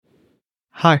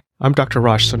Hi, I'm Dr.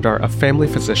 Raj Sundar, a family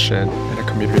physician and a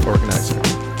community organizer.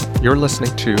 You're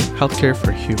listening to Healthcare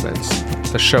for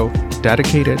Humans, the show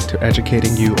dedicated to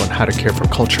educating you on how to care for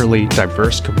culturally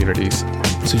diverse communities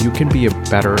so you can be a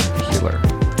better healer.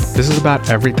 This is about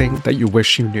everything that you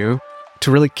wish you knew to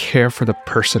really care for the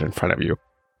person in front of you,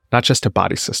 not just a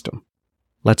body system.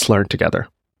 Let's learn together.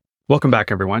 Welcome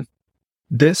back, everyone.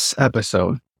 This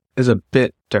episode is a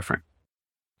bit different.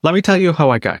 Let me tell you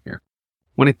how I got here.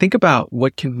 When I think about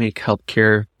what can make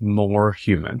healthcare more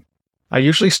human, I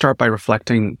usually start by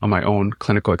reflecting on my own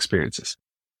clinical experiences.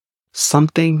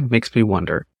 Something makes me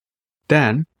wonder.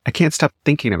 Then I can't stop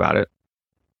thinking about it.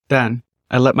 Then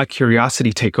I let my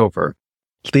curiosity take over,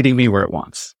 leading me where it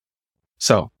wants.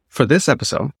 So for this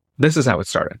episode, this is how it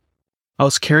started. I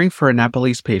was caring for a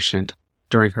Nepalese patient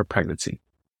during her pregnancy.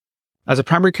 As a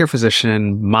primary care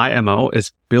physician, my MO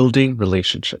is building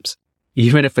relationships,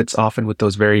 even if it's often with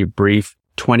those very brief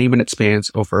 20-minute spans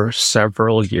over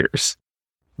several years,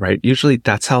 right? Usually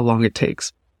that's how long it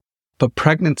takes. But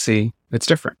pregnancy, it's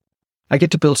different. I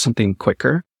get to build something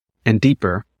quicker and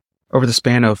deeper over the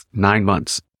span of 9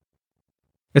 months.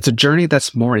 It's a journey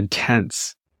that's more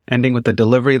intense, ending with the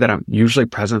delivery that I'm usually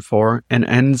present for and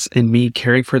ends in me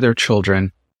caring for their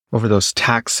children over those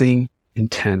taxing,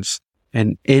 intense,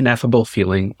 and ineffable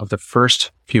feeling of the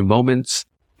first few moments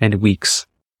and weeks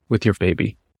with your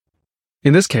baby.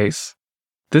 In this case,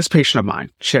 this patient of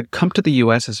mine, she had come to the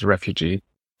US as a refugee,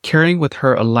 carrying with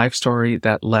her a life story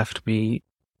that left me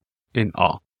in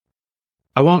awe.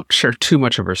 I won't share too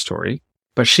much of her story,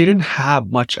 but she didn't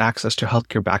have much access to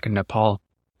healthcare back in Nepal,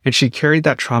 and she carried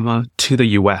that trauma to the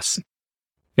US.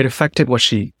 It affected what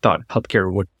she thought healthcare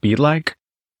would be like,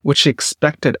 what she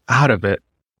expected out of it,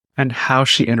 and how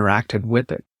she interacted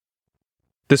with it.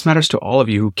 This matters to all of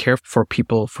you who care for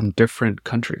people from different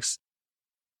countries.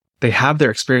 They have their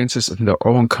experiences in their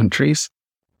own countries.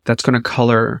 That's going to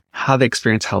color how they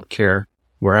experience healthcare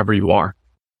wherever you are.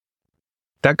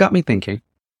 That got me thinking,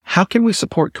 how can we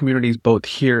support communities both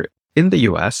here in the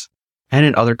US and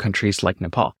in other countries like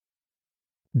Nepal?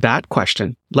 That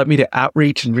question led me to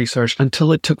outreach and research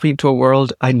until it took me into a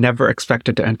world I never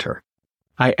expected to enter.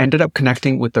 I ended up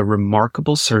connecting with a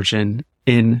remarkable surgeon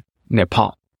in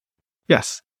Nepal.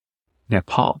 Yes,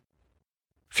 Nepal,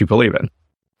 if you believe it,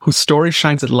 whose story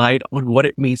shines a light on what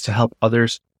it means to help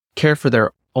others care for their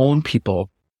own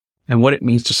people and what it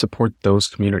means to support those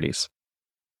communities.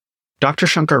 Dr.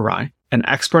 Shankar, an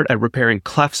expert at repairing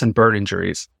clefts and burn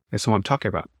injuries, is who I'm talking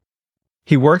about.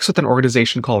 He works with an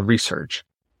organization called Research,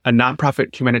 a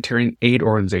nonprofit humanitarian aid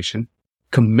organization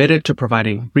committed to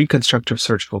providing reconstructive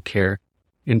surgical care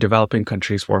in developing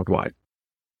countries worldwide.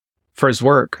 For his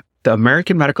work, the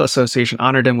American Medical Association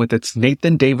honored him with its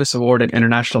Nathan Davis Award in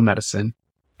International Medicine,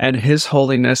 and His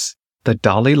Holiness, the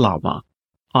Dalai Lama,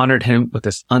 honored him with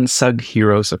this Unsung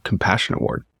Heroes of Compassion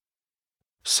Award.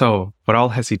 So, what all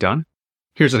has he done?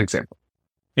 Here's an example.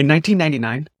 In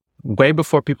 1999, way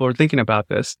before people were thinking about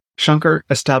this, Shankar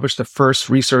established the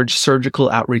first research surgical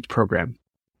outreach program.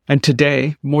 And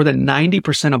today, more than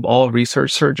 90% of all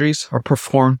research surgeries are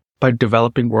performed by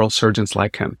developing world surgeons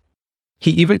like him. He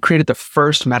even created the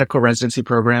first medical residency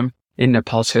program in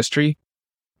Nepal's history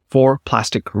for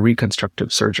plastic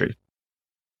reconstructive surgery.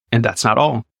 And that's not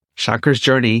all. Shankar's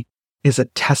journey is a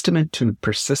testament to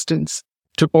persistence,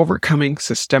 to overcoming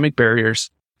systemic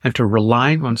barriers, and to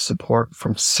relying on support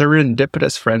from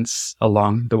serendipitous friends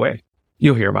along the way.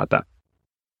 You'll hear about that.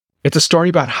 It's a story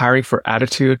about hiring for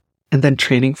attitude and then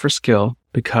training for skill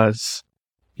because,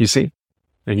 you see,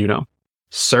 and you know,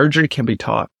 surgery can be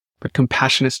taught, but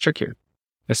compassion is trickier,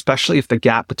 especially if the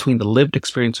gap between the lived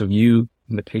experience of you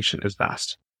and the patient is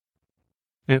vast.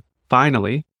 And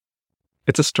finally,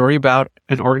 it's a story about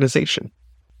an organization,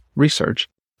 Research,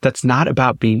 that's not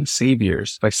about being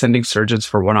saviors by sending surgeons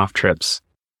for one-off trips.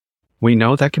 We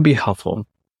know that can be helpful,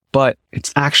 but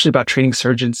it's actually about training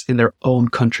surgeons in their own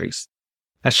countries.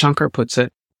 As Shankar puts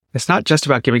it, it's not just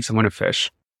about giving someone a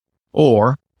fish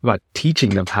or about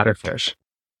teaching them how to fish.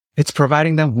 It's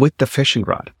providing them with the fishing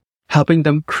rod, helping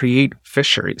them create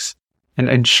fisheries, and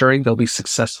ensuring they'll be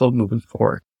successful moving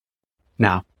forward.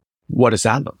 Now, what does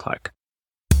that look like?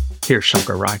 Here's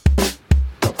Shankar Rai.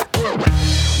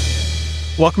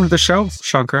 Welcome to the show,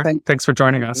 Shankar. Thanks for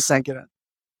joining us. Thank you.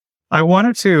 I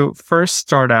wanted to first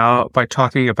start out by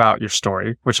talking about your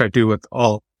story, which I do with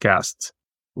all guests.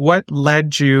 What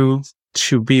led you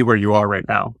to be where you are right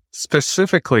now?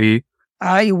 Specifically,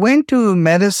 I went to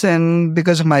medicine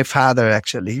because of my father,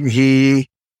 actually. He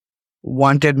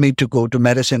wanted me to go to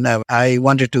medicine. I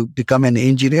wanted to become an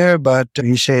engineer, but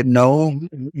he said, no,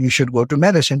 you should go to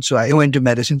medicine. So I went to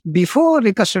medicine. Before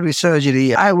reconstructive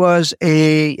surgery, I was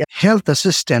a health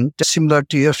assistant, similar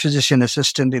to your physician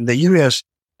assistant in the US.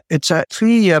 It's a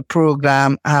 3-year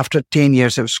program after 10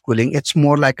 years of schooling. It's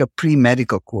more like a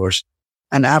pre-medical course.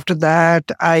 And after that,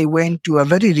 I went to a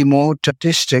very remote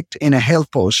district in a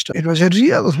health post. It was a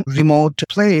real remote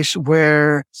place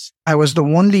where I was the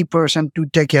only person to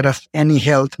take care of any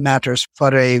health matters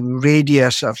for a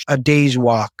radius of a day's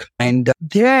walk. And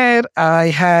there I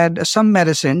had some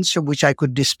medicines which I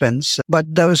could dispense, but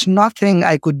there was nothing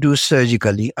I could do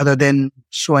surgically other than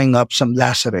sewing up some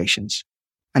lacerations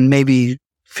and maybe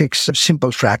fix some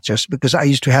simple fractures, because I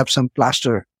used to have some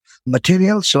plaster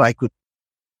material, so I could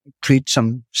treat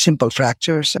some simple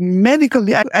fractures.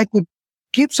 Medically, I could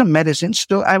keep some medicines,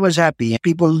 so I was happy.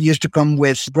 People used to come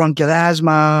with bronchial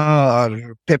asthma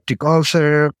or peptic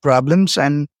ulcer problems,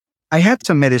 and I had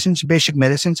some medicines, basic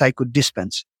medicines I could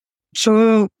dispense.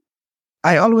 So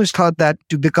I always thought that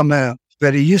to become a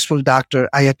very useful doctor,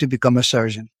 I had to become a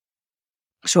surgeon.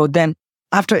 So then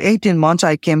after 18 months,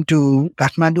 I came to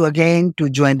Kathmandu again to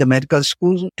join the medical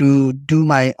school to do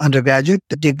my undergraduate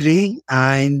degree.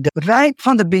 And right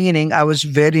from the beginning, I was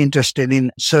very interested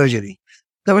in surgery.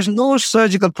 There was no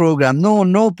surgical program,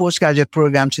 no postgraduate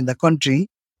programs in the country.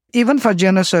 Even for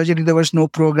general surgery, there was no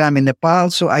program in Nepal.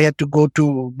 So I had to go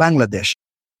to Bangladesh.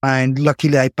 And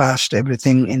luckily, I passed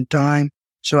everything in time.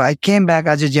 So I came back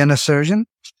as a general surgeon.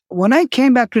 When I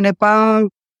came back to Nepal,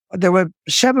 there were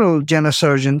several general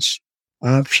surgeons,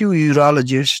 a few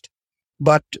urologists,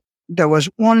 but there was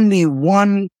only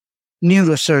one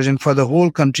neurosurgeon for the whole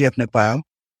country of Nepal,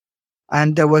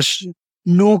 and there was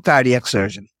no cardiac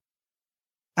surgeon.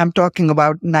 I'm talking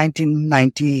about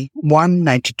 1991,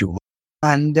 92.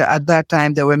 And at that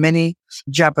time, there were many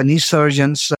Japanese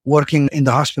surgeons working in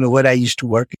the hospital where I used to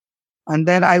work. And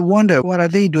then I wondered, what are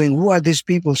they doing? Who are these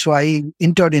people? So I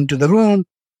entered into the room,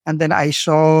 and then I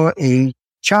saw a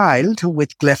child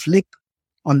with cleft lip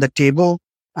on the table,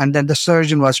 and then the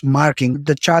surgeon was marking.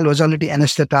 The child was already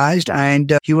anesthetized,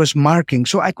 and he was marking.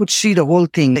 So I could see the whole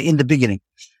thing in the beginning.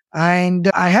 And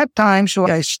I had time, so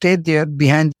I stayed there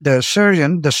behind the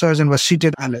surgeon. The surgeon was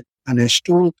seated on a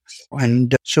stool,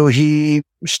 and so he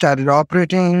started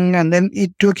operating, and then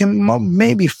it took him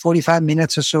maybe 45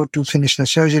 minutes or so to finish the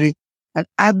surgery. And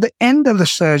at the end of the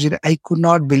surgery, I could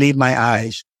not believe my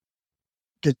eyes.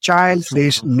 The child's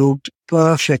face looked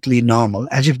perfectly normal,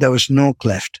 as if there was no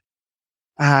cleft.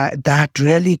 That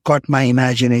really caught my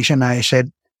imagination. I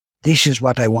said, this is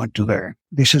what I want to learn.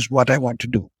 This is what I want to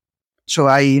do. So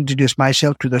I introduced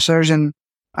myself to the surgeon,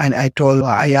 and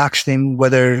I asked him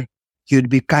whether he would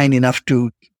be kind enough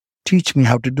to teach me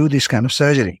how to do this kind of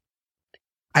surgery.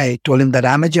 I told him that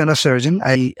I'm a general surgeon.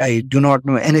 I do not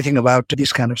know anything about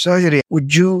this kind of surgery.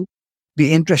 Would you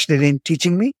be interested in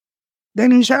teaching me?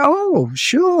 Then he said, oh,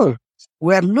 sure.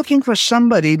 We're looking for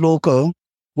somebody local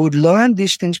who would learn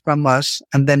these things from us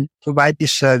and then provide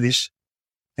this service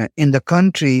in the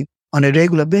country on a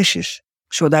regular basis.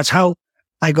 So that's how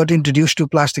I got introduced to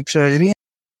plastic surgery.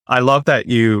 I love that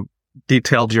you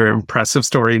detailed your impressive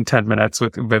story in 10 minutes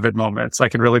with vivid moments. I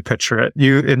can really picture it.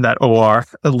 You in that OR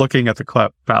looking at the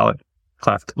cleft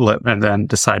lip and then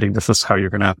deciding this is how you're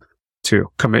going to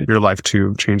commit your life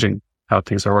to changing how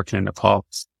things are working in Nepal.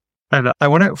 And I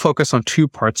want to focus on two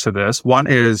parts of this. One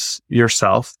is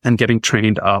yourself and getting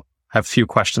trained up. I have a few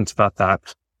questions about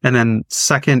that. And then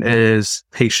second is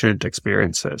patient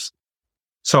experiences.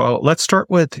 So let's start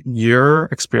with your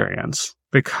experience,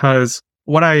 because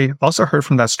what I also heard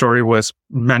from that story was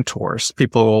mentors,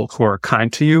 people who are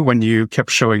kind to you when you kept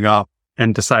showing up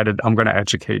and decided, I'm going to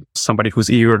educate somebody who's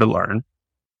eager to learn.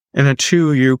 And then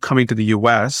two, you coming to the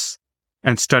US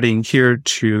and studying here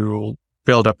to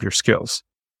build up your skills.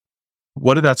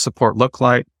 What did that support look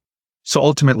like? So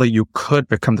ultimately, you could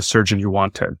become the surgeon you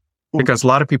wanted, because a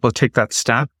lot of people take that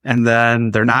step and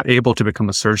then they're not able to become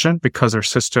a surgeon because their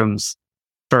systems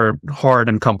are hard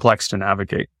and complex to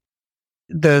navigate.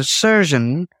 The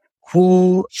surgeon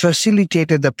who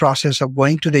facilitated the process of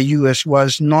going to the US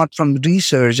was not from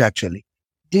research, actually.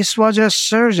 This was a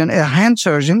surgeon, a hand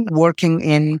surgeon working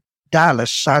in Dallas,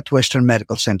 Southwestern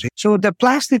Medical Center. So the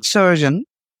plastic surgeon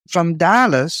from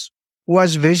Dallas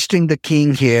was visiting the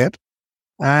king here.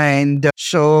 And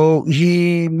so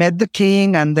he met the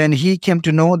king, and then he came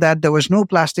to know that there was no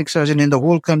plastic surgeon in the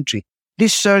whole country.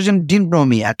 This surgeon didn't know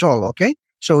me at all, okay?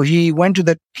 So he went to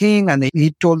the king and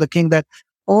he told the king that,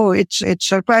 oh, it's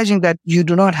surprising that you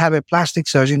do not have a plastic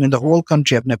surgeon in the whole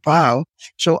country of Nepal.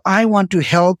 So I want to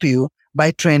help you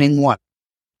by training one.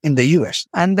 in the US.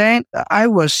 And then I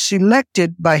was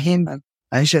selected by him.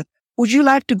 I said, would you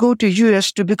like to go to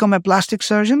US to become a plastic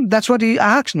surgeon? That's what he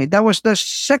asked me. That was the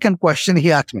second question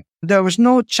he asked me. There was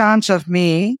no chance of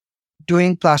me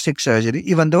doing plastic surgery,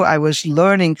 even though I was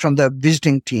learning from the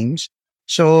visiting teams.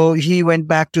 So he went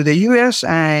back to the US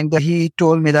and he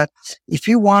told me that if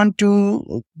you want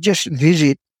to just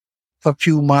visit for a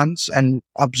few months and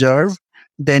observe,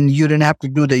 then you don't have to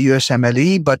do the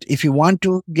USMLE. But if you want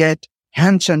to get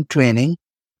hands-on training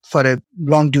for a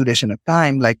long duration of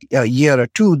time, like a year or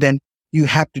two, then you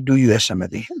have to do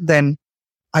USMLE. Then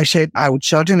I said, I would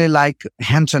certainly like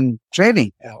hands-on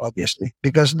training, obviously,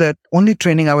 because the only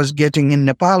training I was getting in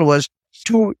Nepal was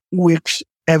 2 weeks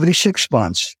every 6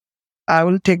 months. I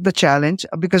will take the challenge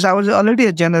because I was already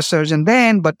a general surgeon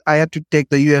then, but I had to take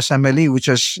the USMLE, which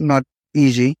was not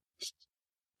easy.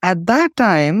 At that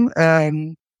time,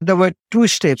 there were 2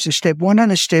 steps, step 1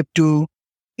 and step 2.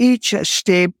 Each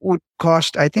step would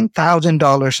cost, I think,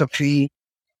 $1,000 a fee.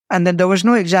 And then there was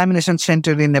no examination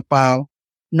center in Nepal,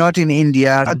 not in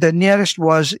India. The nearest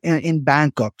was in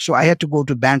Bangkok. So I had to go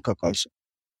to Bangkok also.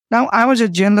 Now, I was a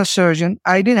general surgeon.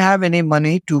 I didn't have any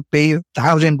money to pay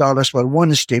 $1,000 for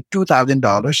 1 step,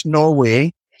 $2,000. No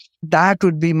way. That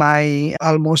would be my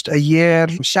almost a year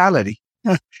salary.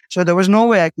 So there was no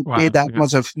way I could pay that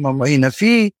much of in a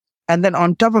fee. And then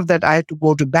on top of that, I had to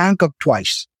go to Bangkok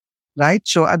twice, right?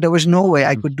 So there was no way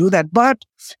I could do that. But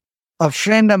a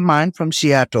friend of mine from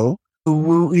Seattle,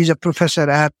 who is a professor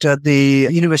at the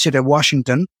University of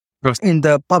Washington in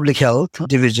the public health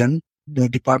division, the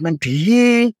department,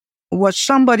 he was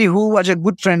somebody who was a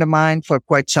good friend of mine for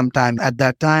quite some time at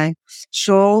that time.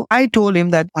 So I told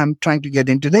him that I'm trying to get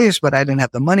into this, but I didn't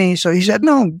have the money. So he said,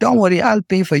 no, don't worry, I'll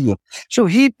pay for you. So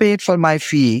he paid for my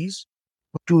fees,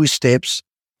 2 steps.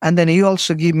 And then he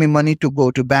also gave me money to go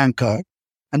to Bangkok.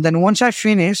 And then once I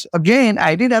finished, again,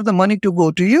 I didn't have the money to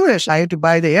go to US. I had to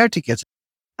buy the air tickets.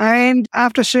 And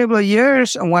after several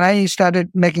years, when I started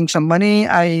making some money,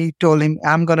 I told him,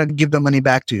 I'm going to give the money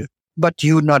back to you. But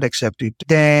he would not accept it.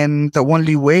 Then the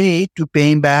only way to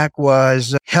pay him back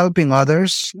was helping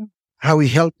others, how he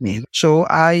helped me. So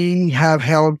I have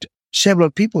helped several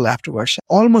people afterwards,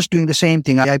 almost doing the same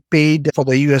thing. I paid for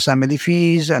the USMLE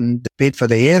fees and paid for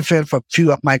the airfare for a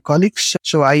few of my colleagues.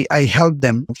 So I helped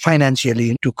them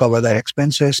financially to cover their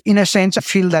expenses. In a sense, I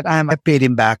feel that I paid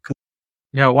him back.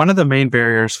 Yeah, one of the main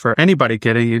barriers for anybody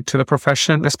getting into the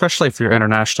profession, especially if you're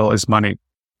international, is money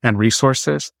and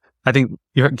resources. I think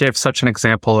you gave such an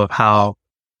example of how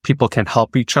people can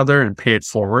help each other and pay it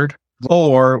forward.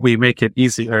 Or we make it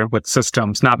easier with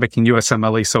systems, not making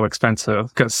USMLE so expensive,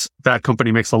 because that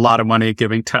company makes a lot of money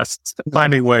giving tests,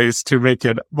 finding ways to make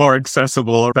it more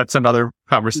accessible. That's another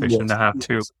conversation to have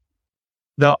too.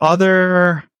 The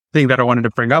other thing that I wanted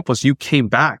to bring up was you came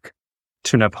back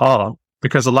to Nepal,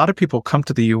 because a lot of people come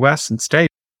to the US and stay.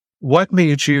 What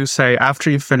made you say, after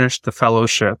you finished the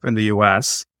fellowship in the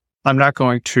US, I'm not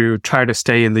going to try to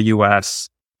stay in the US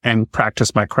and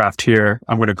practice my craft here.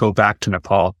 I'm going to go back to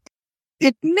Nepal.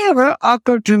 It never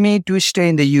occurred to me to stay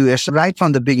in the US right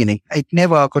from the beginning. It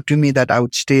never occurred to me that I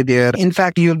would stay there. In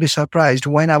fact, you'll be surprised.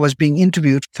 When I was being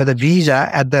interviewed for the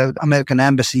visa at the American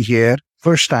embassy here,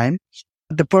 first time,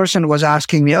 the person was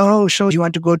asking me, oh, so you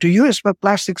want to go to US for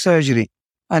plastic surgery?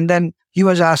 And then he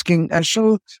was asking,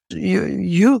 so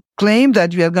you claim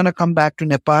that you are going to come back to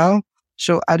Nepal.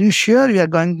 So are you sure you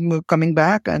are coming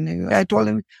back? And I told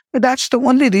him, that's the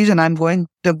only reason I'm going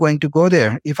to go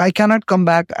there. If I cannot come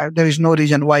back, there is no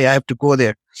reason why I have to go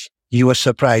there. He was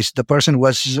surprised. The person who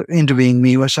was interviewing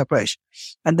me was surprised.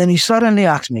 And then he suddenly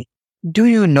asked me, do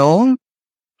you know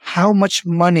how much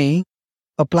money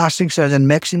a plastic surgeon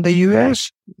makes in the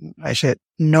US? I said,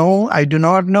 no, I do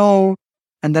not know.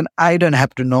 And then I don't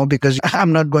have to know because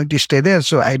I'm not going to stay there.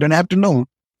 So I don't have to know.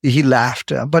 He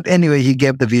laughed. But anyway, he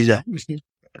gave the visa.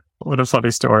 What a funny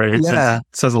story. Yeah. It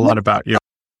says a lot about you.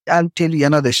 I'll tell you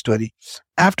another story.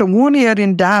 After 1 year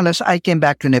in Dallas, I came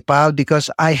back to Nepal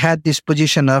because I had this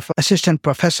position of assistant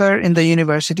professor in the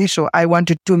university. So I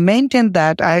wanted to maintain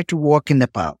that. I had to work in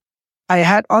Nepal. I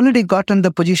had already gotten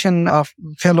the position of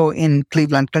fellow in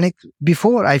Cleveland Clinic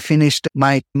before I finished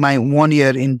my 1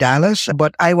 year in Dallas,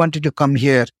 but I wanted to come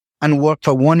here and work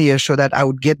for 1 year so that I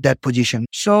would get that position.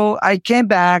 So I came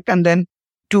back, and then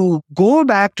to go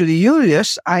back to the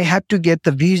US, I had to get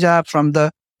the visa from the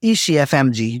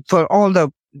ECFMG. For all the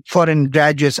foreign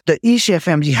graduates, the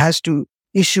ECFMG has to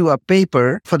issue a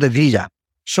paper for the visa.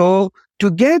 So to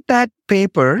get that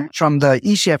paper from the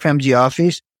ECFMG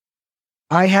office,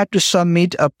 I had to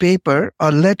submit a paper,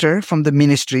 a letter from the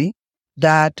ministry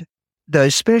that the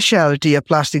specialty of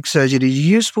plastic surgery is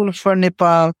useful for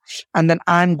Nepal, and then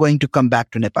I'm going to come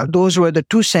back to Nepal. Those were the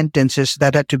two sentences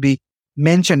that had to be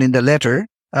mentioned in the letter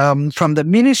from the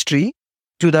ministry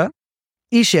to the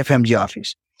ECFMG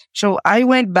office. So I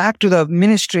went back to the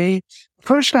ministry.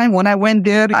 First time when I went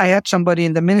there, I had somebody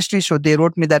in the ministry, so they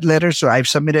wrote me that letter. So I've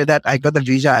submitted that. I got the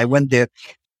visa. I went there.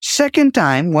 Second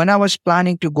time, when I was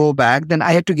planning to go back, then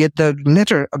I had to get the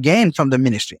letter again from the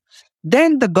ministry.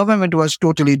 Then the government was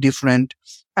totally different,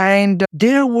 and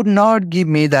they would not give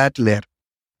me that letter.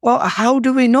 Well, how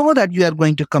do we know that you are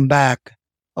going to come back?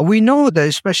 We know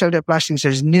the specialty plastic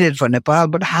surgery is needed for Nepal,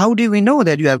 but how do we know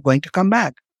that you are going to come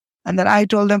back? And then I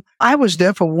told them, I was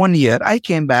there for 1 year. I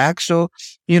came back. So,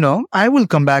 I will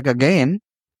come back again.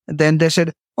 Then they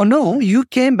said, oh, no, you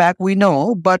came back. We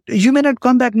know, but you may not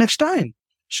come back next time.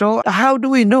 So how do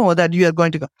we know that you are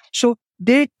going to go? So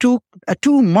they took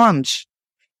 2 months.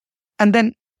 And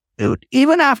then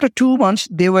even after 2 months,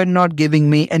 they were not giving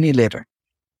me any letter.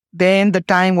 Then the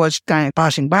time was kind of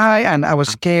passing by and I was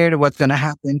scared what's going to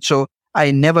happen. So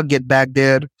I never get back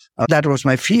there. That was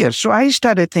my fear. So I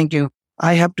started thinking,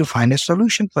 I have to find a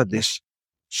solution for this.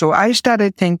 So I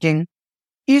started thinking,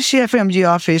 ECFMG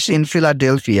office in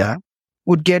Philadelphia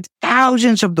would get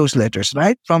thousands of those letters,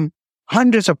 right? From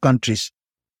hundreds of countries.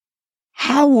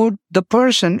 How would the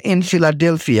person in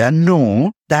Philadelphia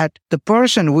know that the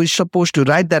person who is supposed to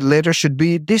write that letter should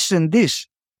be this and this?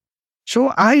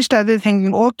 So I started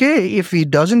thinking, okay, if he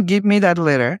doesn't give me that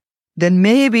letter, then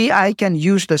maybe I can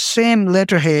use the same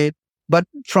letterhead, but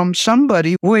from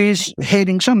somebody who is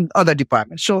heading some other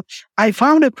department. So I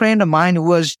found a friend of mine who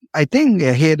was, I think,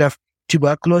 a head of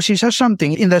tuberculosis or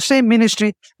something in the same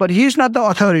ministry, but he's not the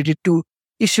authority to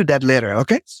issue that letter,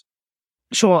 okay?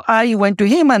 So I went to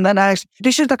him and then I asked,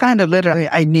 this is the kind of letter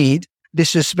I need.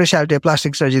 This is specialty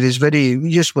plastic surgery is very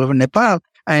useful for Nepal.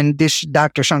 And this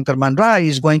Dr. Shankar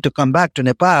is going to come back to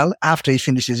Nepal after he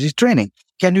finishes his training.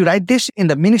 Can you write this in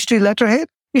the ministry letterhead?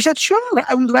 He said, sure,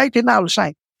 I will write it and I will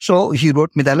sign. So he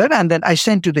wrote me the letter and then I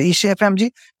sent to the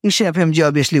ECFMG. ECFMG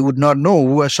obviously would not know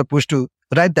who was supposed to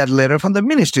write that letter from the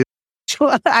ministry.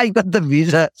 So I got the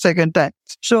visa second time.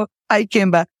 So I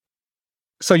came back.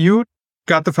 So you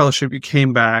got the fellowship, you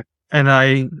came back, and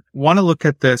I want to look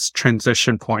at this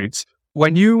transition point.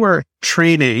 When you were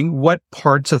training, what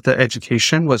parts of the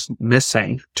education was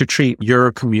missing to treat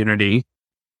your community?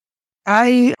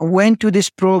 I went to this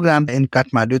program in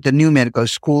Kathmandu, the new medical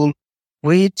school,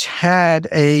 which had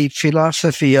a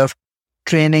philosophy of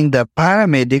training the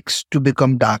paramedics to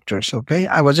become doctors. Okay.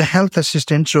 I was a health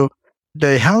assistant. So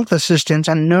the health assistants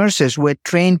and nurses were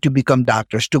trained to become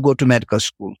doctors, to go to medical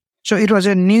school. So it was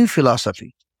a new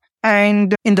philosophy.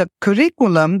 And in the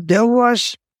curriculum, there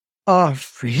was a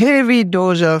heavy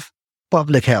dose of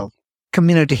public health,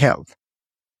 community health.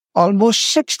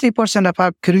 Almost 60% of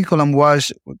our curriculum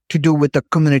was to do with the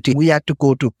community. We had to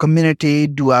go to community,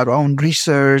 do our own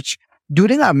research.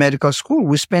 During our medical school,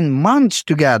 we spent months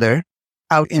together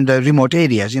out in the remote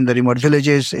areas, in the remote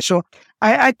villages. So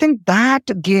I think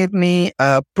that gave me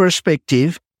a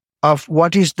perspective of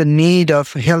what is the need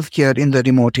of healthcare in the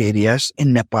remote areas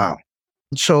in Nepal.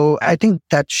 So I think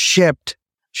that shaped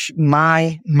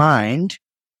my mind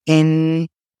in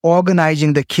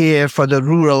organizing the care for the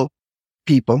rural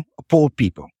people, poor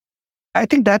people. I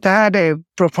think that had a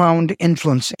profound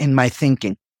influence in my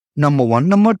thinking. Number one.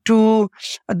 Number two,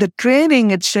 the training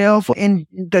itself in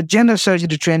the general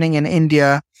surgery training in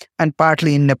India and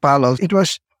partly in Nepal, it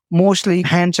was mostly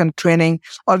hands-on training.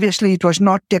 Obviously, it was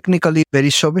not technically very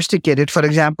sophisticated. For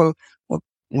example,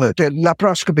 the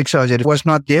laparoscopic surgery was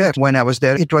not there when I was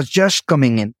there. It was just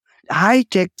coming in.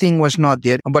 High-tech thing was not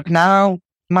there. But now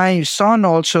my son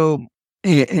also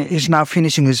is now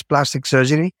finishing his plastic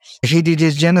surgery. He did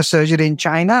his general surgery in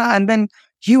China, and then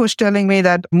he was telling me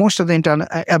that most of the internal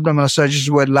abdominal surgeries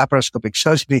were laparoscopic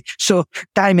surgery. So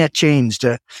time had changed.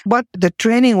 But the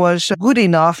training was good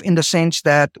enough in the sense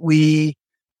that we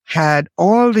had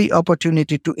all the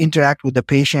opportunity to interact with the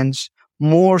patients,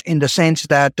 more in the sense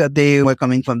that they were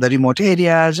coming from the remote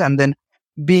areas. And then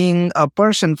being a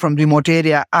person from remote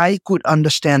area, I could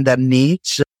understand their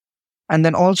needs. And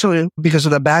then also because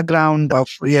of the background of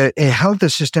a health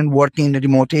assistant working in the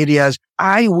remote areas,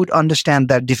 I would understand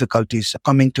their difficulties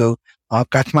coming to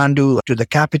Kathmandu, to the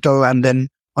capital, and then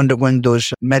undergoing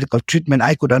those medical treatment.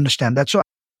 I could understand that. So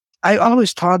I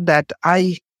always thought that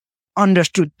I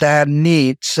understood their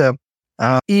needs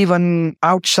even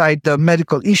outside the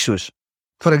medical issues.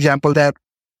 For example, their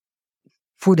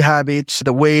food habits,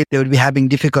 the way they would be having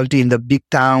difficulty in the big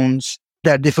towns,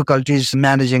 their difficulties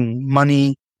managing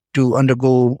money to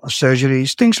undergo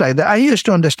surgeries, things like that. I used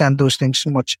to understand those things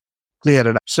much clear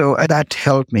it up. So that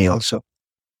helped me also.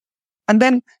 And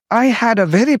then I had a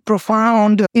very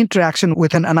profound interaction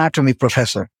with an anatomy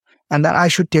professor. And that I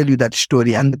should tell you that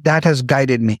story. And that has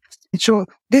guided me. So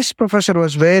this professor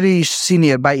was very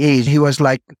senior by age. He was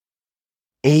like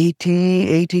 80,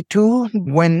 82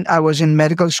 when I was in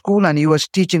medical school, and he was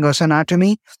teaching us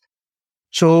anatomy.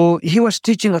 So he was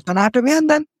teaching us anatomy, and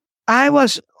then I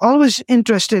was always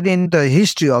interested in the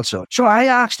history also. So I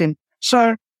asked him,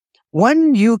 "Sir,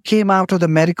 when you came out of the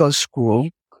medical school,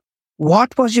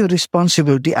 what was your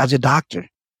responsibility as a doctor?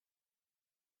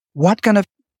 What kind of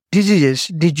diseases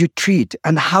did you treat,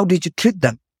 and how did you treat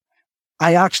them?"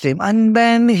 I asked him, and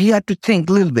then he had to think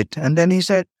a little bit. And then he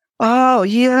said, "Oh,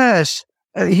 yes."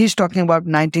 He's talking about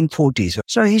 1940s.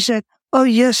 So he said, "Oh,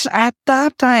 yes, at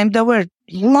that time, there were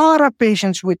a lot of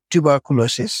patients with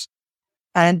tuberculosis.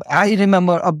 And I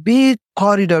remember a big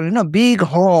corridor, big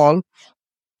hall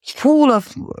full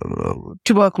of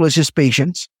tuberculosis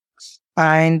patients.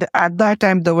 And at that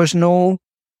time, there was no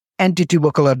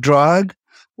anti-tubercular drug.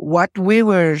 What we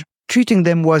were treating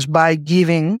them was by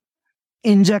giving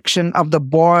injection of the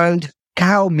boiled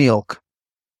cow milk.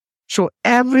 So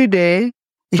every day,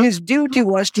 his duty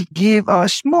was to give a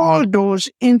small dose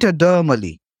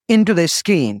intradermally into the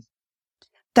skin.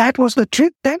 That was the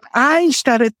trick. Then I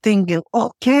started thinking,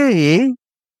 okay,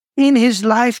 in his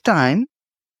lifetime,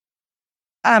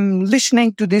 I'm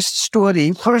listening to this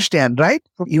story firsthand, right?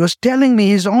 He was telling me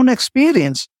his own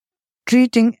experience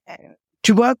treating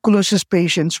tuberculosis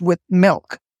patients with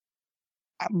milk.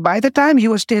 By the time he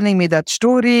was telling me that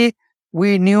story,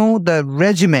 we knew the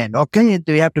regimen. Okay,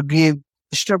 we have to give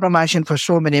streptomycin for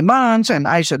so many months, and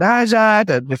isoniazid,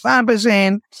 and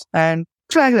rifampicin, and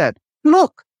things like that.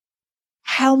 Look,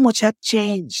 how much had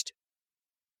changed.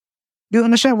 Do you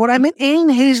understand what I mean? In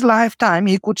his lifetime,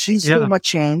 he could see so much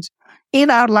change. In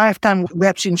our lifetime, we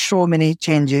have seen so many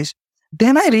changes.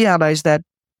 Then I realized that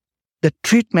the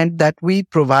treatment that we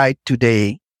provide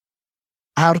today,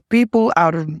 our people,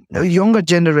 our younger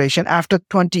generation, after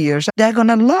 20 years, they're going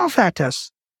to laugh at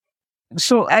us.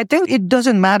 So I think it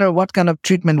doesn't matter what kind of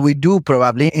treatment we do,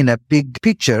 probably in a big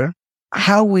picture,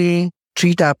 how we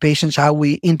treat our patients, how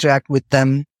we interact with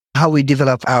them, how we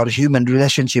develop our human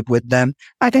relationship with them.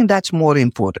 I think that's more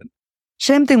important.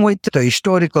 Same thing with the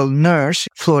historical nurse,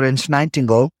 Florence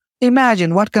Nightingale.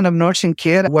 Imagine what kind of nursing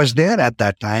care was there at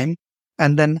that time,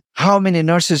 and then how many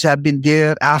nurses have been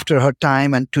there after her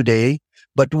time and today.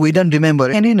 But we don't remember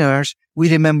any nurse. We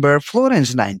remember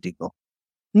Florence Nightingale.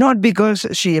 Not because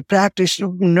she practiced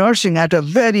nursing at a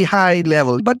very high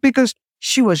level, but because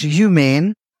she was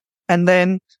humane. And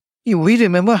then we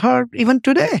remember her even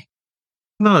today.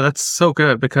 No, that's so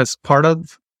good, because part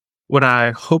of what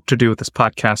I hope to do with this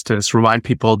podcast is remind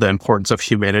people the importance of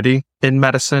humanity in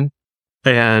medicine.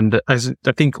 And I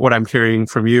think what I'm hearing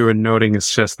from you and noting is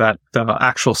just that the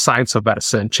actual science of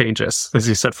medicine changes, as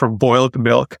you said, from boiled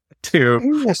milk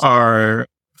to our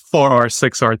 4 or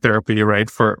 6 hour therapy, right?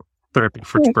 For therapy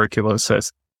for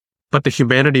tuberculosis. But the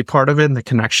humanity part of it and the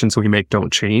connections we make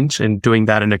don't change. And doing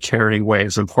that in a caring way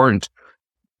is important.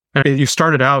 And you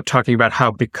started out talking about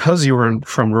how, because you were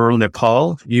from rural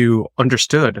Nepal, you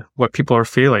understood what people are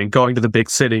feeling going to the big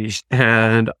city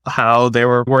and how they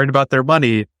were worried about their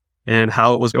money and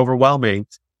how it was overwhelming.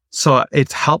 So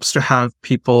it helps to have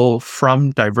people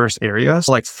from diverse areas,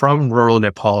 like from rural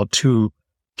Nepal, to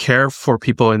care for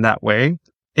people in that way.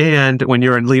 And when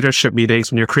you're in leadership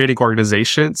meetings, when you're creating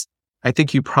organizations, I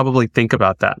think you probably think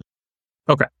about that.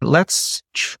 Okay, let's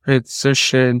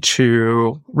transition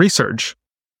to research.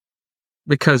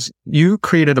 Because you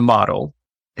created a model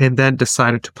and then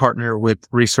decided to partner with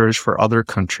research for other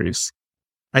countries.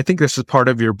 I think this is part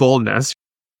of your boldness.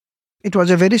 It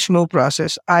was a very slow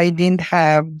process. I didn't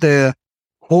have the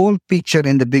whole picture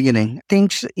in the beginning.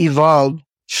 Things evolved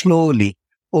slowly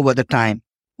over the time.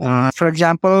 For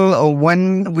example,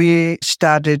 when we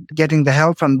started getting the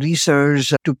help from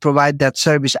research to provide that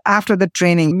service, after the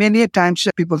training, many times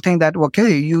people think that,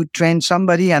 okay, you train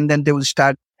somebody and then they will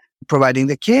start providing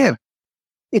the care.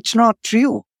 It's not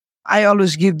true. I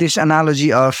always give this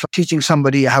analogy of teaching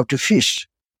somebody how to fish.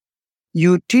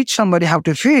 You teach somebody how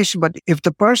to fish, but if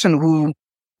the person who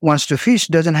wants to fish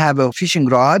doesn't have a fishing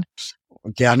rod,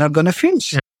 they are not going to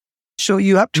fish. So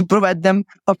you have to provide them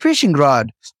a fishing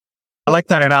rod. I like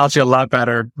that analogy a lot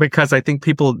better, because I think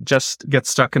people just get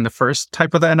stuck in the first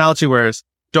type of the analogy, whereas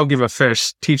don't give a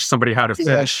fish, teach somebody how to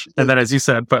fish. And then, as you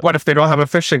said, but what if they don't have a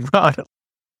fishing rod?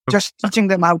 Just teaching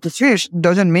them how to fish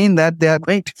doesn't mean that they are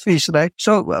going to fish, right?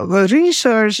 So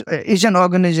research is an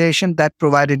organization that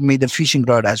provided me the fishing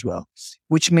rod as well,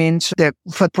 which means that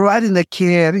for providing the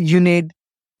care, you need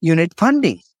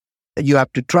funding. You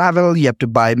have to travel, you have to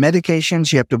buy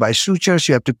medications, you have to buy sutures,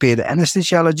 you have to pay the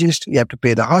anesthesiologist, you have to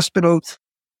pay the hospital.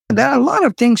 There are a lot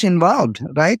of things involved,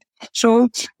 right? So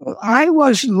I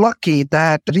was lucky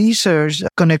that research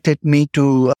connected me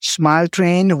to Smile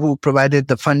Train, who provided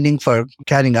the funding for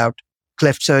carrying out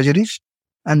cleft surgeries.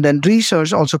 And then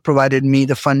research also provided me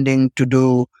the funding to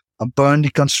do a burn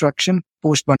reconstruction.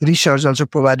 Post-burn research also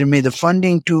provided me the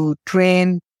funding to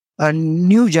train a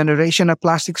new generation of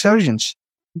plastic surgeons.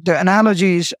 The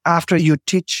analogy is after you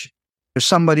teach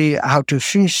somebody how to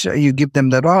fish, you give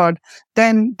them the rod,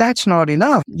 then that's not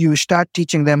enough. You start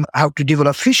teaching them how to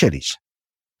develop fisheries.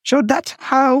 So that's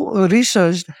how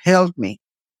research helped me,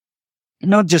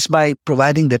 not just by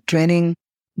providing the training,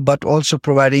 but also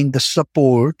providing the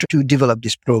support to develop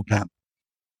this program.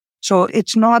 So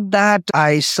it's not that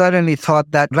I suddenly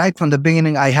thought that right from the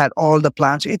beginning I had all the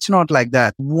plans. It's not like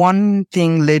that. One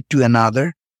thing led to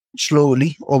another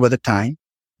slowly over the time.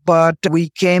 But we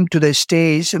came to the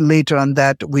stage later on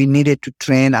that we needed to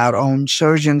train our own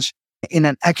surgeons in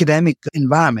an academic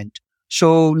environment.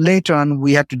 So later on,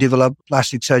 we had to develop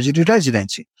plastic surgery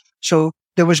residency. So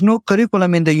there was no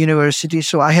curriculum in the university,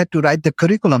 so I had to write the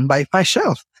curriculum by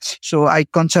myself. So I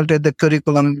consulted the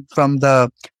curriculum from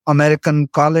the American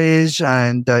college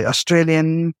and the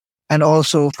Australian and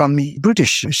also from the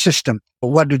British system.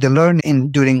 What do they learn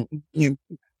during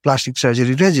plastic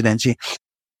surgery residency?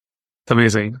 It's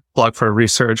amazing. Plug for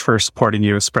research for supporting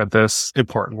you spread this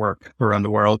important work around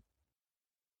the world.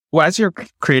 Well, as you're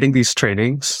creating these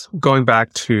trainings, going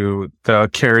back to the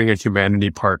caring and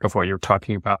humanity part of what you're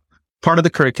talking about, part of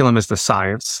the curriculum is the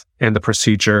science and the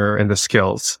procedure and the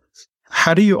skills.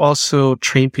 How do you also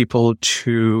train people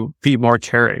to be more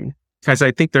caring? Because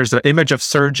I think there's an image of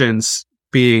surgeons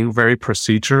being very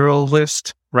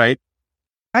proceduralist, right?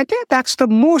 I think that's the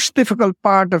most difficult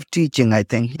part of teaching, I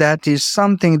think. That is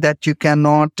something that you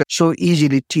cannot so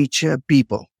easily teach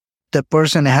people. The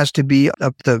person has to be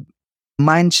of the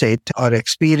mindset or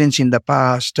experience in the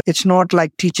past. It's not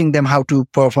like teaching them how to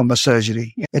perform a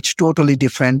surgery. It's totally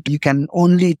different. You can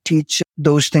only teach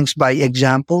those things by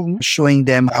example, showing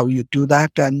them how you do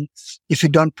that. And if you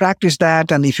don't practice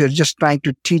that, and if you're just trying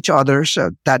to teach others,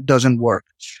 that doesn't work.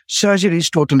 Surgery is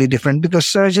totally different because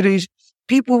surgeries,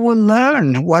 people will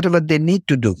learn whatever they need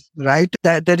to do, right?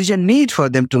 There is a need for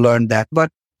them to learn that. But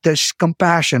there's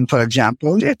compassion, for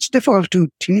example. It's difficult to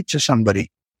teach somebody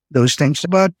those things.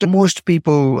 But most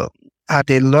people,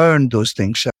 they learn those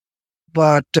things.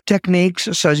 But techniques,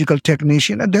 surgical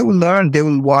technician, they will learn. They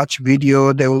will watch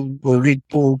video. They will read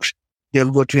books.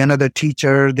 They'll go to another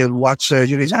teacher. They'll watch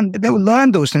surgeries. And they will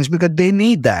learn those things because they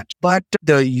need that. But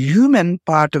the human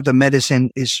part of the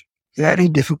medicine is very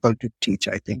difficult to teach,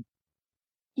 I think.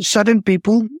 Certain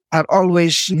people are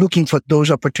always looking for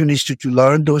those opportunities to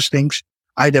learn those things,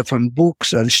 either from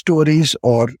books or stories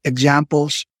or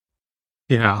examples.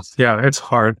 Yeah, it's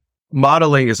hard.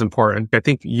 Modeling is important. I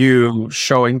think you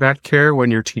showing that care when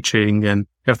you're teaching and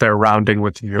if they're rounding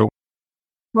with you.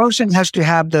 Person has to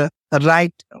have the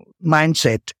right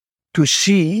mindset to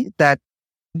see that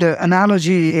the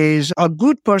analogy is a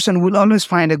good person will always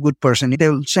find a good person. They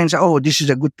will sense, oh, this is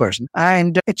a good person.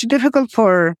 And it's difficult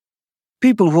for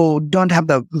people who don't have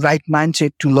the right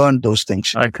mindset to learn those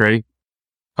things. I agree.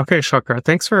 Okay, Shankar,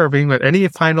 thanks for being with. Any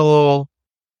final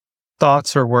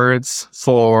thoughts or words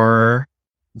for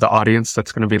the audience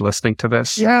that's going to be listening to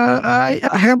this? Yeah, I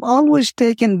have always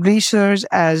taken research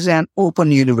as an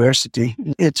open university.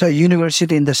 It's a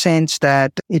university in the sense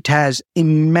that it has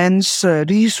immense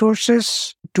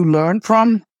resources to learn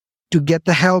from, to get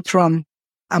the help from.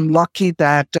 I'm lucky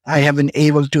that I have been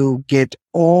able to get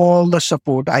all the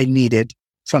support I needed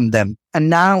from them. And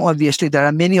now, obviously, there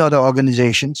are many other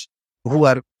organizations who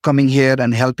are coming here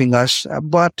and helping us.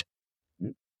 But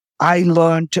I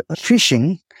learned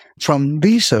fishing from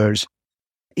research.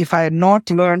 If I had not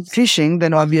learned fishing,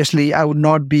 then obviously I would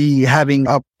not be having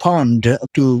a pond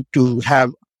to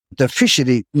have the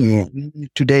fishery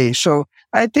today. So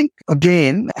I think,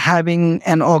 again, having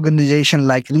an organization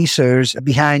like research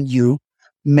behind you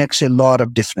makes a lot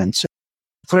of difference.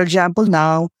 For example,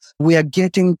 now we are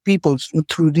getting people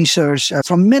through research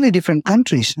from many different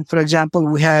countries. For example,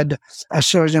 we had a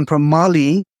surgeon from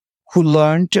Mali who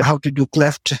learned how to do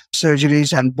cleft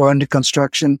surgeries and burn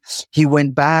reconstruction. He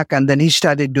went back and then he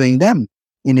started doing them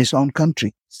in his own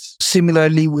country.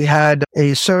 Similarly, we had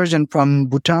a surgeon from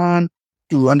Bhutan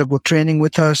to undergo training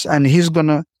with us, and he's going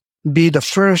to be the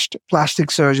first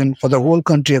plastic surgeon for the whole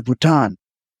country of Bhutan.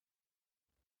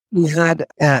 We had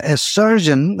a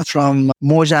surgeon from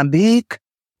Mozambique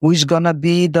who is going to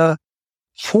be the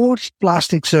fourth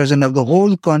plastic surgeon of the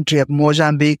whole country of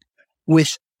Mozambique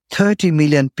with 30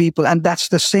 million people, and that's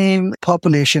the same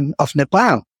population of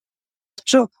Nepal.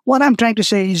 So what I'm trying to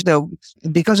say is that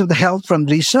because of the help from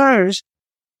research,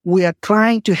 we are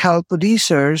trying to help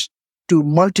research to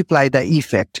multiply the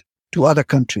effect to other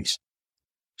countries.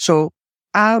 So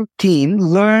our team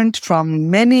learned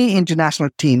from many international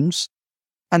teams,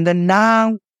 and then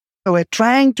now we're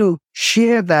trying to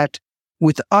share that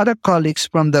with other colleagues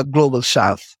from the global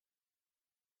south.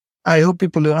 I hope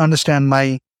people will understand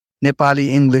my Nepali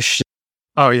English.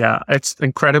 Oh, yeah. It's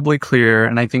incredibly clear.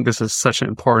 And I think this is such an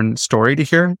important story to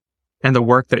hear. And the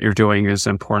work that you're doing is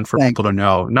important for people to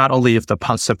know, not only if the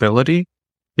possibility,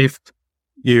 if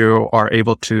you are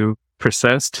able to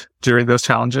persist during those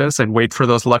challenges and wait for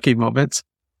those lucky moments,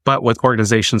 but with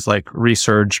organizations like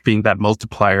research being that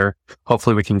multiplier,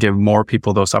 hopefully we can give more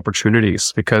people those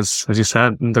opportunities. Because as you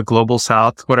said, in the global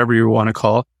south, whatever you want to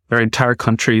call, there are entire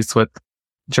countries with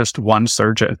just one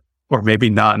surgeon or maybe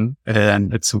none.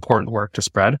 And it's important work to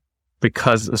spread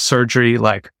because a surgery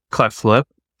like cleft lip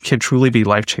can truly be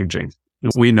life-changing.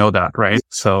 We know that, right?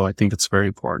 So I think it's very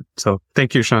important. So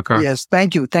thank you, Shankar. Yes,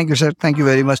 thank you. Thank you, sir. Thank you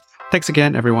very much. Thanks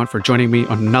again, everyone, for joining me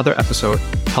on another episode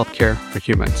of Healthcare for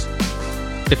Humans.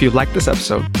 If you like this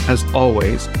episode, as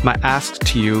always, my ask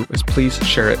to you is please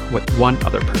share it with one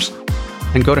other person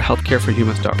and go to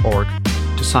healthcareforhumans.org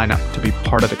to sign up to be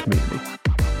part of the community.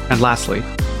 And lastly,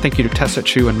 thank you to Tessa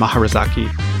Chu and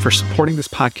Maharazaki for supporting this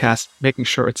podcast, making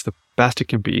sure it's the best it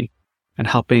can be, and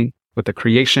helping with the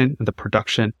creation and the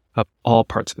production of all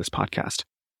parts of this podcast.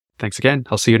 Thanks again.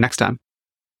 I'll see you next time.